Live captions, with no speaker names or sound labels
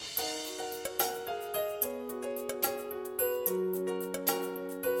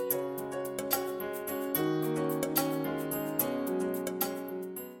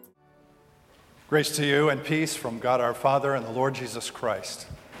Grace to you and peace from God our Father and the Lord Jesus Christ.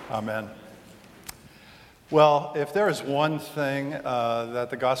 Amen. Well, if there is one thing that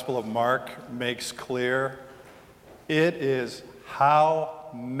the Gospel of Mark makes clear, it is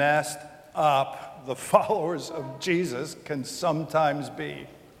how messed up the followers of Jesus can sometimes be.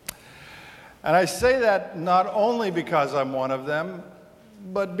 And I say that not only because I'm one of them,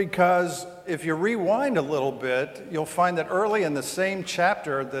 but because if you rewind a little bit, you'll find that early in the same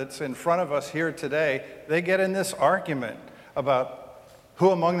chapter that's in front of us here today, they get in this argument about who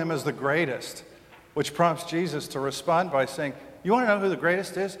among them is the greatest, which prompts Jesus to respond by saying, you want to know who the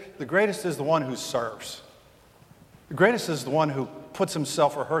greatest is? The greatest is the one who serves. The greatest is the one who puts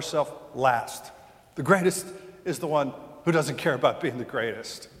himself or herself last. The greatest is the one who doesn't care about being the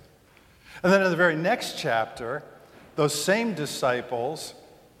greatest. And then in the very next chapter, those same disciples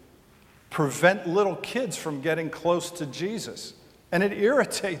prevent little kids from getting close to Jesus. And it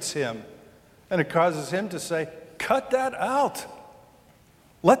irritates him. And it causes him to say, cut that out.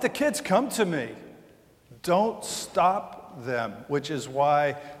 Let the kids come to me. Don't stop them, which is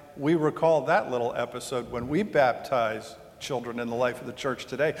why we recall that little episode when we baptize children in the life of the church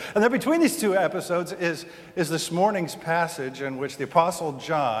today. And then between these two episodes is this morning's passage in which the Apostle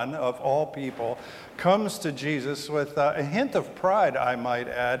John, of all people, comes to Jesus with a hint of pride, I might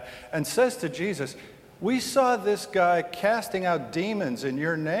add, and says to Jesus, we saw this guy casting out demons in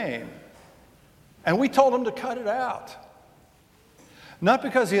your name, and we told him to cut it out. Not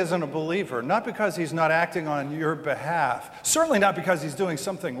because he isn't a believer, not because he's not acting on your behalf, certainly not because he's doing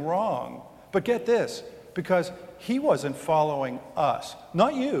something wrong, but get this, because he wasn't following us.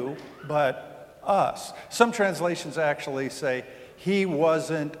 Not you, but us. Some translations actually say he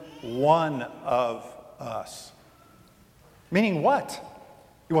wasn't one of us. Meaning what?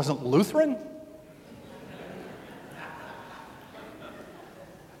 He wasn't Lutheran?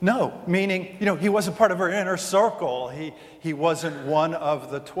 No, meaning, he wasn't part of our inner circle. He wasn't one of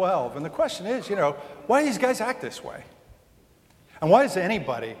the 12. And the question is, why do these guys act this way? And why does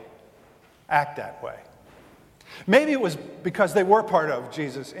anybody act that way? Maybe it was because they were part of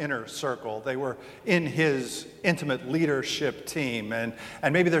Jesus' inner circle. They were in his intimate leadership team, and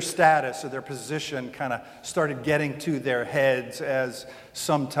maybe their status or their position kind of started getting to their heads, as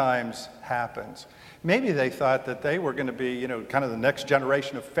sometimes happens. Maybe they thought that they were going to be, kind of the next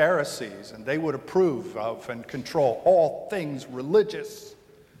generation of Pharisees, and they would approve of and control all things religious.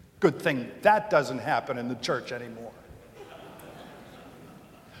 Good thing that doesn't happen in the church anymore.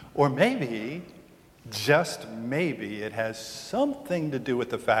 Or maybe, just maybe, it has something to do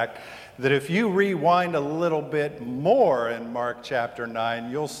with the fact that if you rewind a little bit more in Mark chapter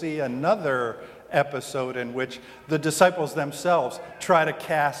 9, you'll see another episode in which the disciples themselves try to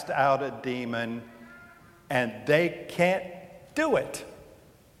cast out a demon, and they can't do it.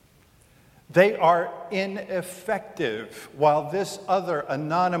 They are ineffective, while this other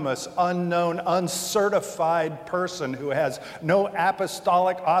anonymous, unknown, uncertified person who has no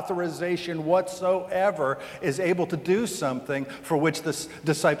apostolic authorization whatsoever is able to do something for which the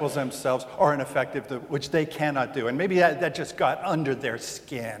disciples themselves are ineffective, which they cannot do. And maybe that just got under their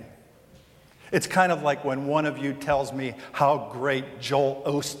skin. It's kind of like when one of you tells me how great Joel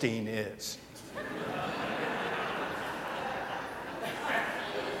Osteen is.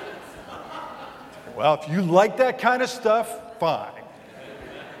 Well, if you like that kind of stuff, fine.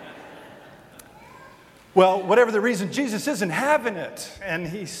 Well, whatever the reason, Jesus isn't having it. And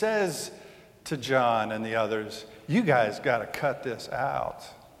he says to John and the others, you guys got to cut this out.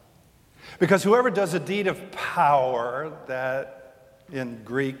 Because whoever does a deed of power, that in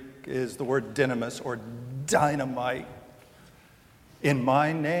Greek is the word dynamis or dynamite, in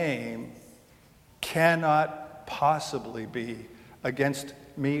my name cannot possibly be against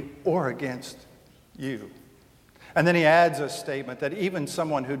me or against you. And then he adds a statement that even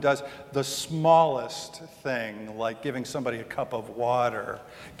someone who does the smallest thing, like giving somebody a cup of water,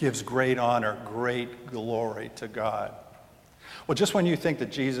 gives great honor, great glory to God. Well, just when you think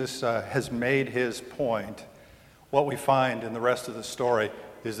that Jesus has made his point, what we find in the rest of the story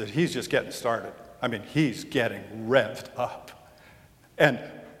is that he's just getting started. I mean, he's getting revved up. And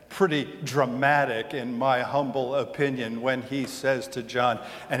pretty dramatic, in my humble opinion, when he says to John,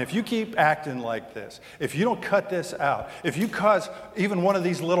 and if you keep acting like this, if you don't cut this out, if you cause even one of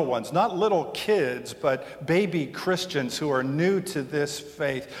these little ones, not little kids, but baby Christians who are new to this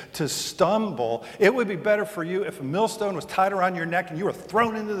faith, to stumble, it would be better for you if a millstone was tied around your neck and you were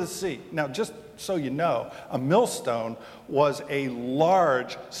thrown into the sea. Now, just so you know, a millstone was a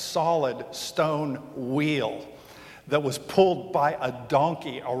large, solid stone wheel that was pulled by a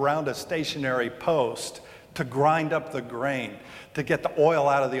donkey around a stationary post to grind up the grain, to get the oil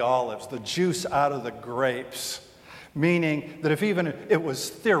out of the olives, the juice out of the grapes. Meaning that if even it was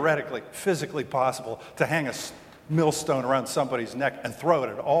theoretically, physically possible to hang a millstone around somebody's neck and throw it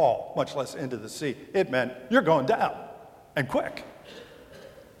at all, much less into the sea, it meant you're going down, and quick.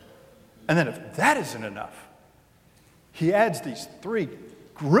 And then if that isn't enough, he adds these 3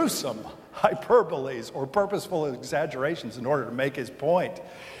 gruesome hyperboles or purposeful exaggerations in order to make his point.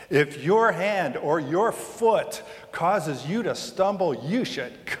 If your hand or your foot causes you to stumble, you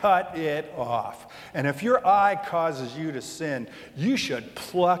should cut it off. And if your eye causes you to sin, you should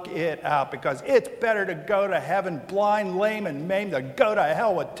pluck it out, because it's better to go to heaven blind, lame, and maimed than go to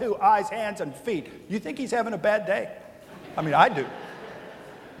hell with 2 eyes, hands, and feet. You think he's having a bad day? I mean, I do.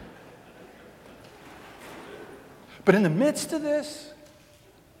 But in the midst of this,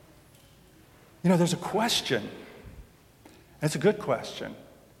 there's a question. And it's a good question.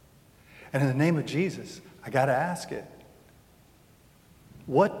 And in the name of Jesus, I got to ask it.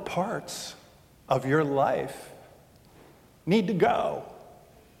 What parts of your life need to go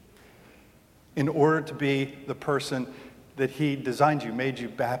in order to be the person that he designed you, made you,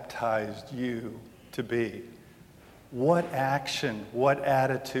 baptized you to be? What action, what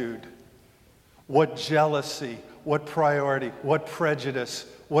attitude, what jealousy, what priority, what prejudice,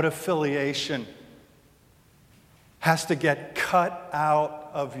 what affiliation has to get cut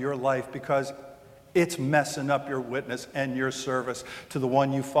out of your life because it's messing up your witness and your service to the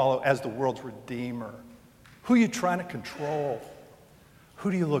one you follow as the world's Redeemer? Who are you trying to control?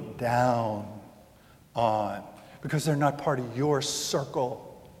 Who do you look down on because they're not part of your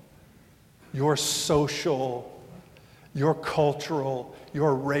circle, your social, your cultural,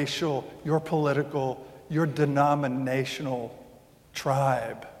 your racial, your political, your denominational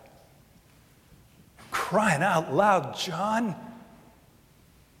tribe? Crying out loud, John,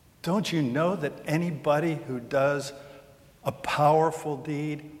 don't you know that anybody who does a powerful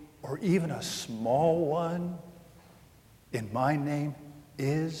deed or even a small one in my name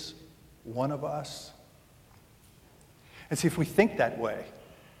is one of us? And see, if we think that way,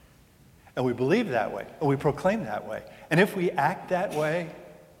 and we believe that way, and we proclaim that way, and if we act that way,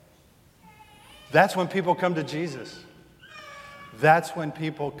 that's when people come to Jesus. That's when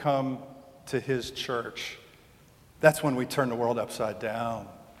people come to his church. That's when we turn the world upside down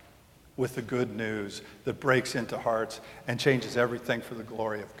with the good news that breaks into hearts and changes everything for the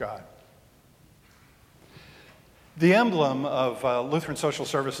glory of God. The emblem of Lutheran Social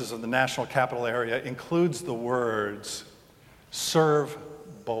Services of the National Capital Area includes the words, "Serve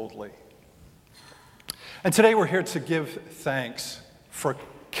boldly." And today we're here to give thanks for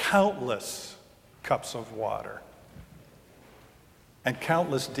countless cups of water and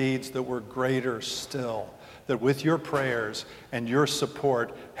countless deeds that were greater still, that with your prayers and your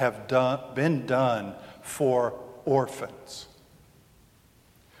support have been done for orphans,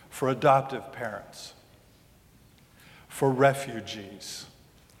 for adoptive parents, for refugees,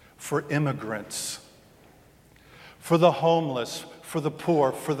 for immigrants, for the homeless, for the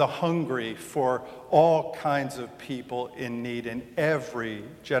poor, for the hungry, for all kinds of people in need in every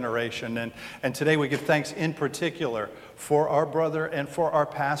generation. And today we give thanks in particular for our brother and for our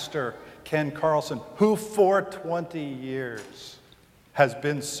pastor, Ken Carlson, who for 20 years has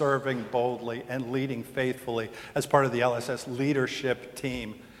been serving boldly and leading faithfully as part of the LSS leadership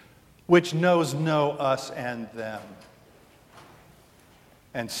team, which knows no us and them,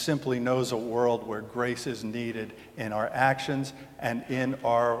 and simply knows a world where grace is needed in our actions and in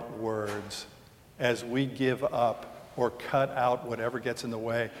our words as we give up or cut out whatever gets in the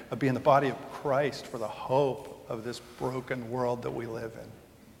way of being the body of Christ for the hope of this broken world that we live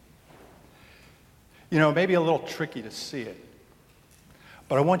in. It may be a little tricky to see it,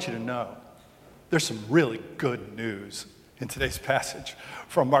 but I want you to know there's some really good news in today's passage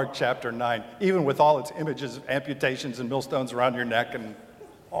from Mark chapter 9, even with all its images of amputations and millstones around your neck and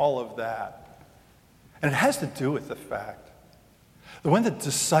all of that. And it has to do with the fact that when the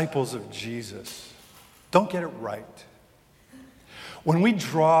disciples of Jesus don't get it right, when we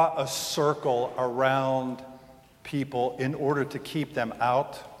draw a circle around people in order to keep them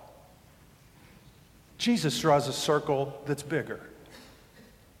out, Jesus draws a circle that's bigger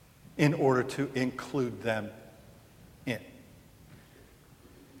in order to include them in.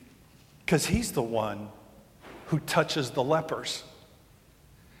 Because he's the one who touches the lepers.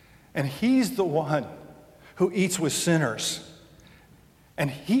 And he's the one who eats with sinners.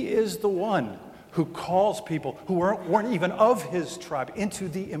 And he is the one who calls people who weren't even of his tribe into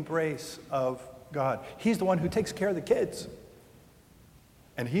the embrace of God. He's the one who takes care of the kids.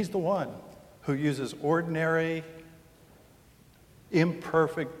 And he's the one who uses ordinary,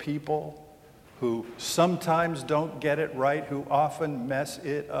 imperfect people who sometimes don't get it right, who often mess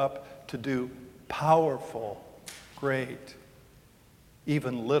it up, to do powerful, great,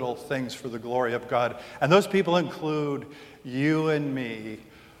 even little things for the glory of God. And those people include you and me,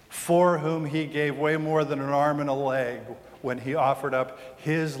 for whom he gave way more than an arm and a leg when he offered up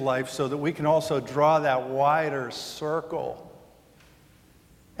his life, so that we can also draw that wider circle.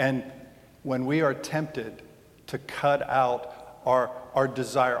 And when we are tempted to cut out our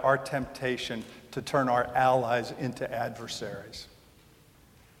desire, our temptation to turn our allies into adversaries.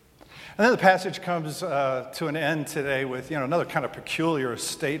 And then the passage comes to an end today with, another kind of peculiar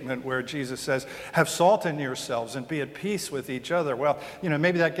statement where Jesus says, have salt in yourselves and be at peace with each other. Well,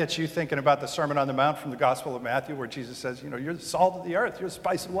 maybe that gets you thinking about the Sermon on the Mount from the Gospel of Matthew, where Jesus says, you're the salt of the earth, you're the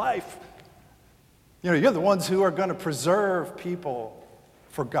spice of life. You're the ones who are going to preserve people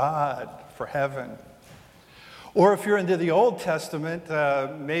for God, for heaven. Or if you're into the Old Testament,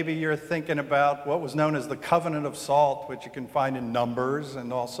 maybe you're thinking about what was known as the covenant of salt, which you can find in Numbers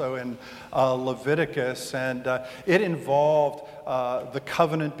and also in Leviticus. And it involved the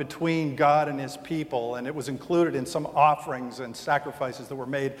covenant between God and his people. And it was included in some offerings and sacrifices that were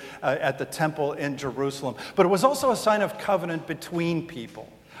made at the temple in Jerusalem. But it was also a sign of covenant between people,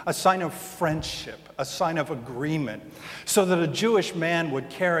 a sign of friendship, a sign of agreement, so that a Jewish man would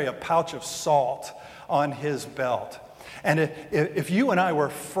carry a pouch of salt on his belt. And if you and I were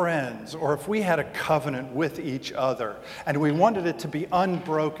friends, or if we had a covenant with each other, and we wanted it to be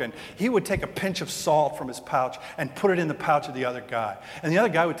unbroken, he would take a pinch of salt from his pouch and put it in the pouch of the other guy. And the other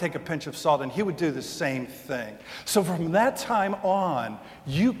guy would take a pinch of salt, and he would do the same thing. So from that time on,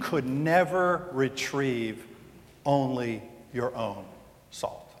 you could never retrieve only your own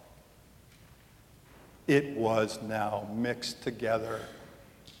salt. It was now mixed together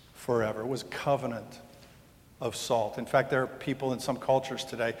forever. It was covenant of salt. In fact, there are people in some cultures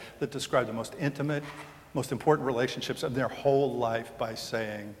today that describe the most intimate, most important relationships of their whole life by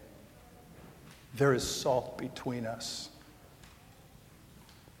saying, there is salt between us.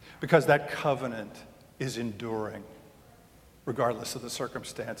 Because that covenant is enduring, regardless of the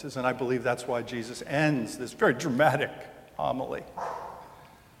circumstances. And I believe that's why Jesus ends this very dramatic homily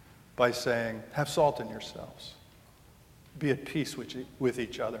by saying, have salt in yourselves. Be at peace with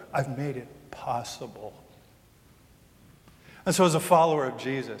each other. I've made it possible. And so as a follower of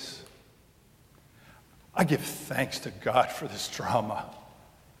Jesus, I give thanks to God for this drama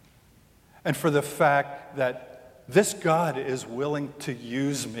and for the fact that this God is willing to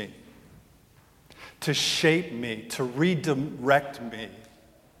use me, to shape me, to redirect me,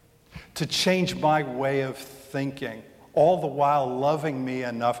 to change my way of thinking, all the while loving me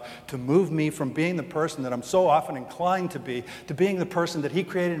enough to move me from being the person that I'm so often inclined to being the person that he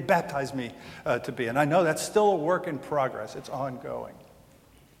created and baptized me to be. And I know that's still a work in progress. It's ongoing.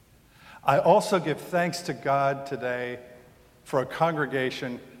 I also give thanks to God today for a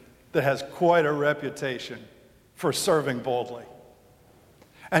congregation that has quite a reputation for serving boldly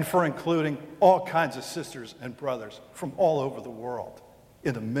and for including all kinds of sisters and brothers from all over the world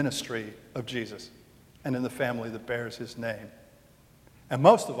in the ministry of Jesus and in the family that bears his name. And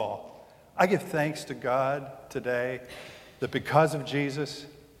most of all, I give thanks to God today that because of Jesus,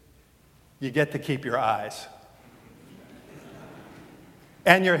 you get to keep your eyes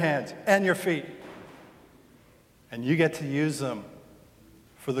and your hands and your feet, and you get to use them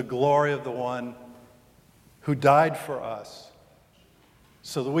for the glory of the one who died for us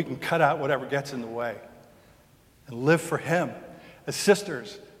so that we can cut out whatever gets in the way and live for him as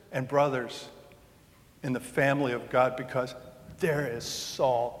sisters and brothers in the family of God, because there is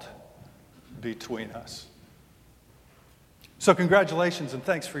salt between us. So congratulations and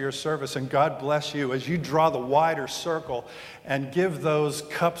thanks for your service, and God bless you as you draw the wider circle and give those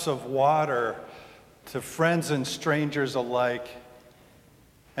cups of water to friends and strangers alike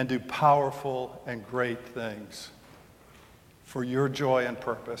and do powerful and great things for your joy and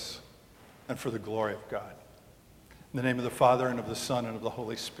purpose and for the glory of God. In the name of the Father, and of the Son, and of the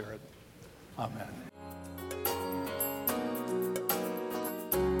Holy Spirit. Amen.